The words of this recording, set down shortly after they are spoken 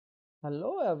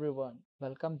Hello everyone,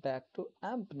 welcome back to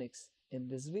Ampnics. In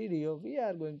this video, we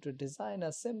are going to design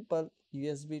a simple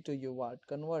USB to UART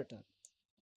converter.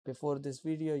 Before this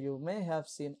video, you may have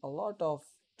seen a lot of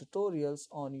tutorials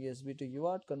on USB to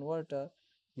UART converter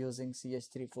using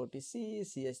CH340C,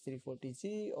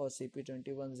 CH340G or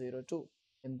CP2102.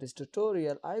 In this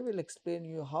tutorial, I will explain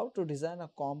you how to design a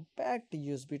compact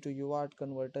USB to UART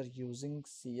converter using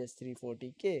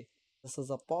CH340K. This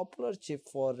is a popular chip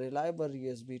for reliable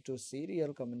USB to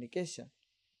serial communication.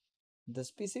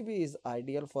 This PCB is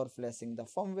ideal for flashing the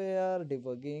firmware,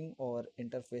 debugging, or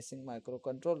interfacing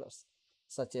microcontrollers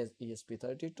such as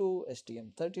ESP32,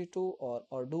 STM32, or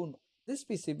Arduino. This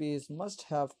PCB is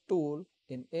must-have tool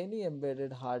in any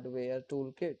embedded hardware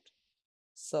toolkit.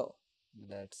 So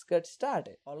let's get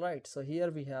started. Alright, so here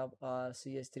we have our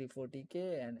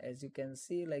CH340K, and as you can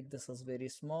see, like, this is very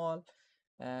small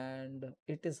and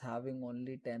it is having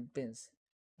only 10 pins.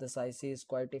 This IC is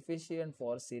quite efficient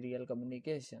for serial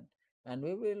communication, and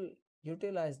we will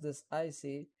utilize this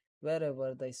IC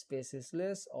wherever the space is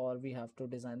less or we have to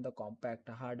design the compact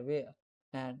hardware.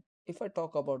 And if I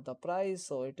talk about the price,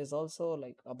 so it is also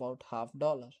like about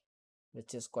 $50,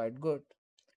 which is quite good.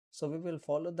 So we will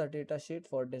follow the data sheet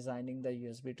for designing the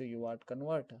USB to UART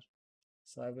converter.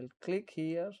 So I will click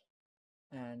here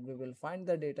and we will find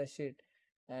the data sheet,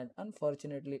 and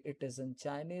unfortunately it is in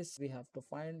Chinese. We have to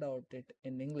find out it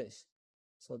in English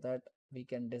so that we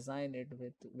can design it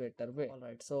with better way.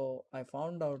 Alright, so I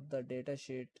found out the data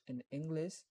sheet in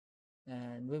English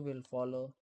and we will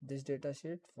follow this data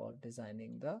sheet for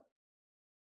designing the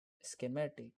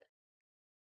schematic.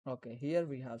 Okay, here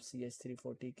we have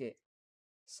CH340K.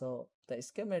 So the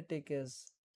schematic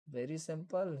is very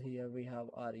simple. Here we have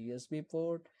our USB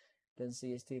port, then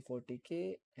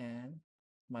CH340K and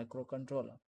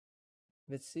microcontroller.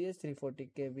 With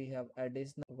CH340K we have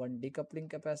additional one decoupling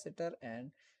capacitor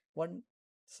and one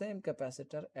same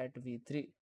capacitor at V3,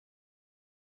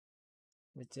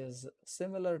 which is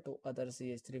similar to other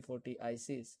CH340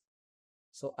 ICs.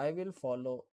 So I will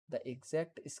follow the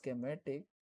exact schematic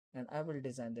and I will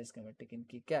design the schematic in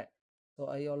KiCAD. So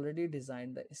I already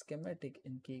designed the schematic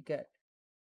in KiCAD.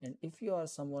 And if you are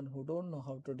someone who don't know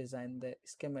how to design the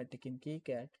schematic in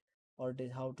KiCAD or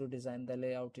how to design the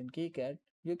layout in KiCAD,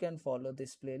 you can follow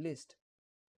this playlist.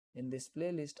 In this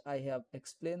playlist, I have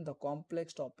explained the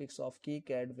complex topics of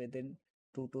KiCAD within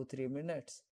 2 to 3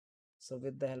 minutes. So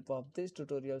with the help of these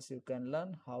tutorials, you can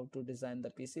learn how to design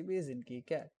the PCBs in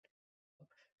KiCAD.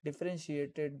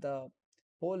 Differentiated the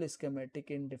whole schematic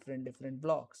in different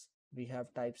blocks. We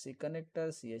have type C connector,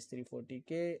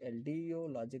 CH340K,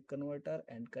 LDO, logic converter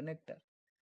and connector.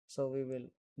 So we will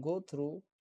go through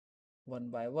one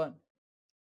by one.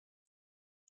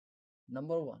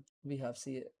 Number one, we have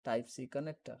type C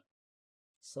connector.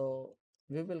 So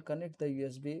we will connect the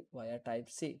USB via type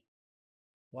C.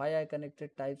 Why I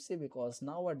connected type C? Because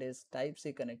nowadays type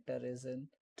C connector is in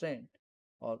trend,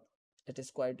 or it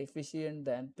is quite efficient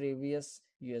than previous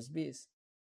USBs.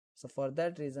 So for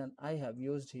that reason I have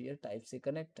used here type C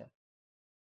connector.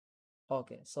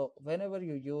 Okay, so whenever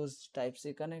you use type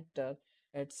C connector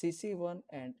at CC1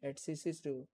 and at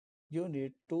CC2, you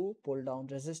need two pull down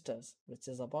resistors, which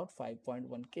is about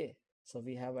 5.1K. So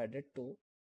we have added two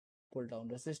pull down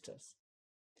resistors.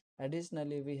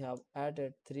 Additionally, we have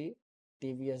added three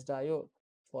TVS diode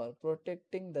for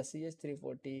protecting the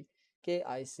CH340K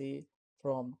IC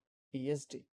from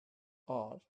ESD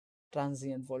or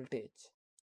transient voltage.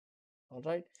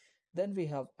 Alright, then we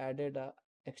have added a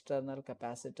external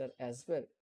capacitor as well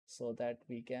so that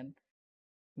we can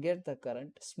get the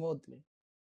current smoothly.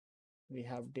 We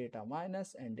have data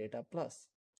minus and data plus.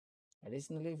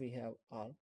 Additionally, we have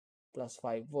our plus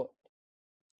 5 volt,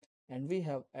 and we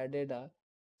have added a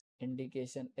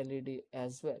indication LED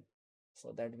as well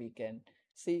so that we can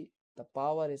see the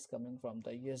power is coming from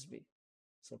the USB.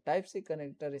 So type C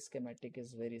connector schematic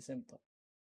is very simple.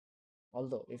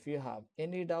 Although if you have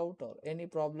any doubt or any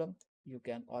problem, you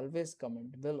can always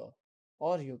comment below,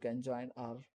 or you can join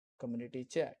our community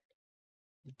chat.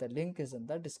 The link is in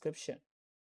the description.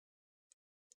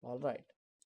 Alright,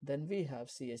 then we have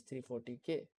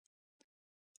CH340K.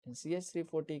 In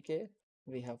CH340K,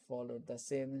 we have followed the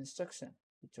same instruction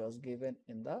which was given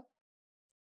in the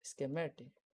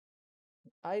schematic.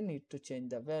 I need to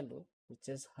change the value, which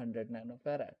is 100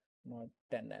 nanofarad, not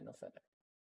 10 nanofarad.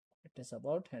 It is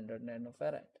about 100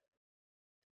 nanofarad.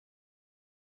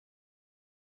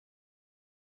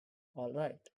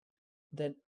 Alright,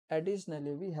 then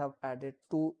additionally we have added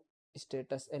two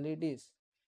status LEDs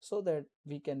so that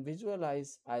we can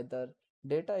visualize either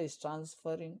data is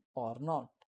transferring or not.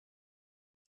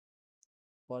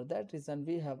 For that reason,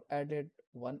 we have added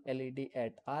one LED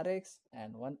at RX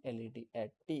and one LED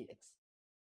at TX.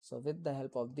 So with the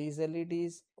help of these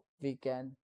LEDs, we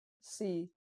can see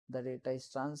the data is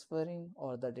transferring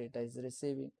or the data is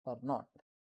receiving or not.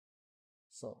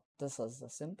 So this is the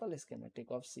simple schematic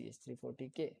of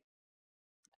CH340K.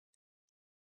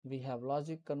 We have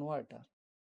logic converter.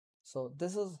 So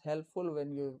this is helpful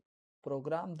when you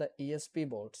program the ESP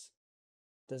boards.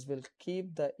 This will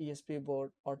keep the ESP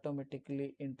board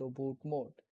automatically into boot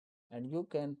mode, and you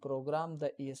can program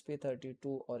the ESP32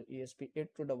 or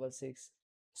ESP8266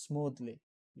 smoothly.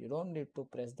 You don't need to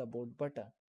press the boot button.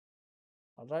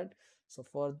 Alright, so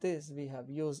for this we have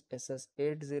used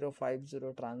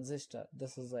SS8050 transistor.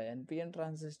 This is a NPN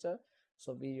transistor,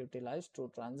 so we utilize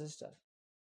two transistors.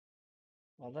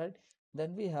 Alright,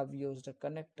 then we have used a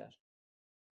connector.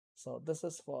 So this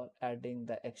is for adding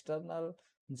the external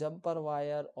jumper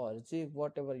wire or jig,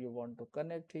 whatever you want to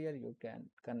connect here, you can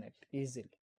connect easily.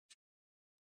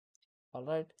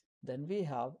 Alright, then we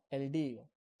have LDO.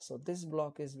 So this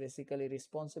block is basically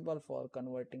responsible for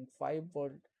converting 5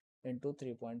 volt into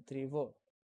 3.3 volt,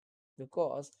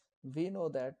 because we know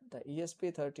that the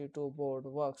ESP32 board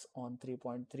works on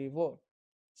 3.3 volt.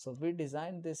 So we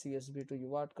designed this USB to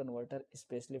UART converter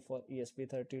especially for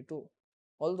ESP32.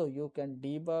 Although you can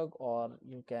debug or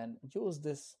you can use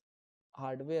this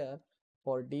hardware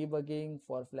for debugging,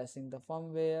 for flashing the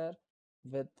firmware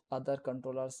with other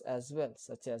controllers as well,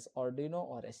 such as Arduino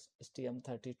or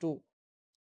STM32.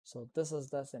 So this is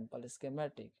the simple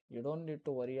schematic. You don't need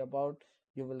to worry about,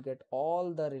 you will get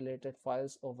all the related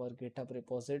files over GitHub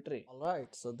repository.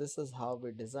 Alright, so this is how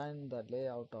we design the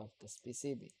layout of this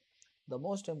PCB. The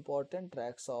most important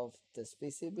tracks of this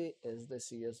PCB is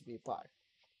this USB part.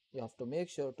 You have to make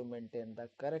sure to maintain the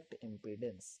correct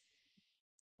impedance.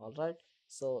 Alright,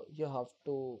 so you have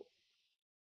to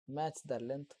match the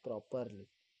length properly.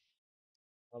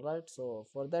 Alright, so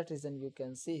for that reason you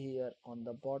can see here on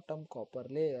the bottom copper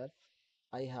layer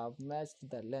I have matched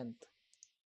the length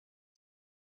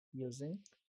using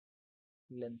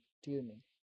length tuning.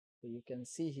 So you can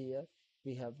see here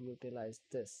we have utilized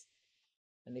this,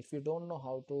 and if you don't know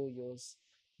how to use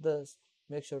this,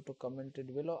 make sure to comment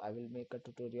it below. I will make a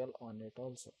tutorial on it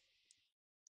also.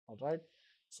 Alright,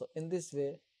 so in this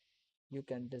way you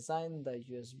can design the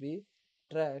USB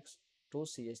tracks to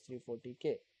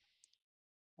CH340K.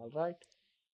 Alright,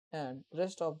 and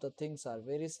rest of the things are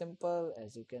very simple.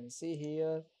 As you can see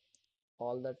here,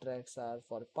 all the tracks are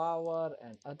for power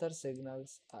and other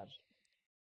signals are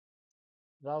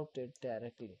routed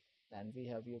directly, and we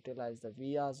have utilized the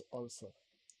vias also.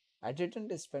 I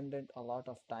didn't spend a lot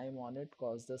of time on it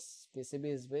because this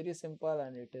PCB is very simple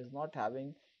and it is not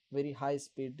having very high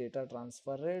speed data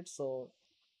transfer rate, so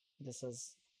this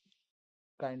is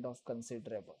kind of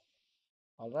considerable.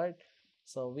 Alright,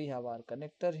 so we have our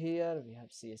connector here, we have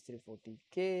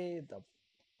CH340K, the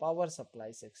power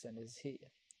supply section is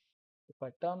here. If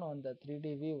I turn on the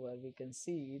 3D viewer, we can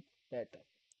see it better.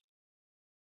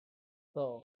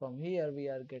 So from here we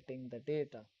are getting the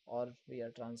data, or we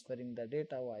are transferring the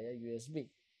data via USB.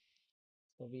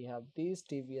 So we have these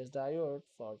TVS diode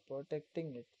for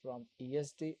protecting it from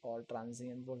ESD or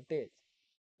transient voltage.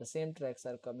 The same tracks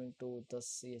are coming to the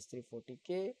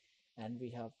CH340K, and we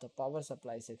have the power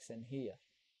supply section here.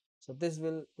 So this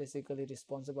will basically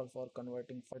responsible for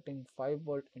converting 5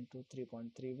 volt into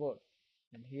 3.3 volt.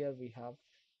 And here we have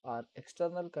our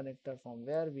external connector from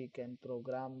where we can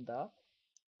program the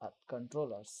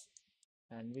controllers,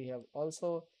 and we have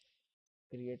also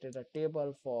created a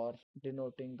table for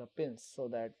denoting the pins, so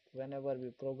that whenever we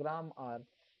program our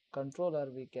controller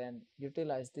we can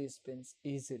utilize these pins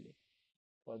easily.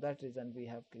 For that reason we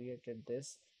have created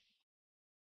this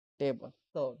table.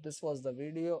 So this was the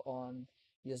video on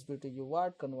USB to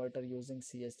UART converter using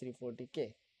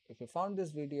CH340K. If you found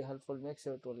this video helpful, make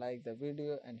sure to like the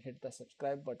video and hit the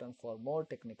subscribe button for more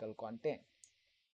technical content.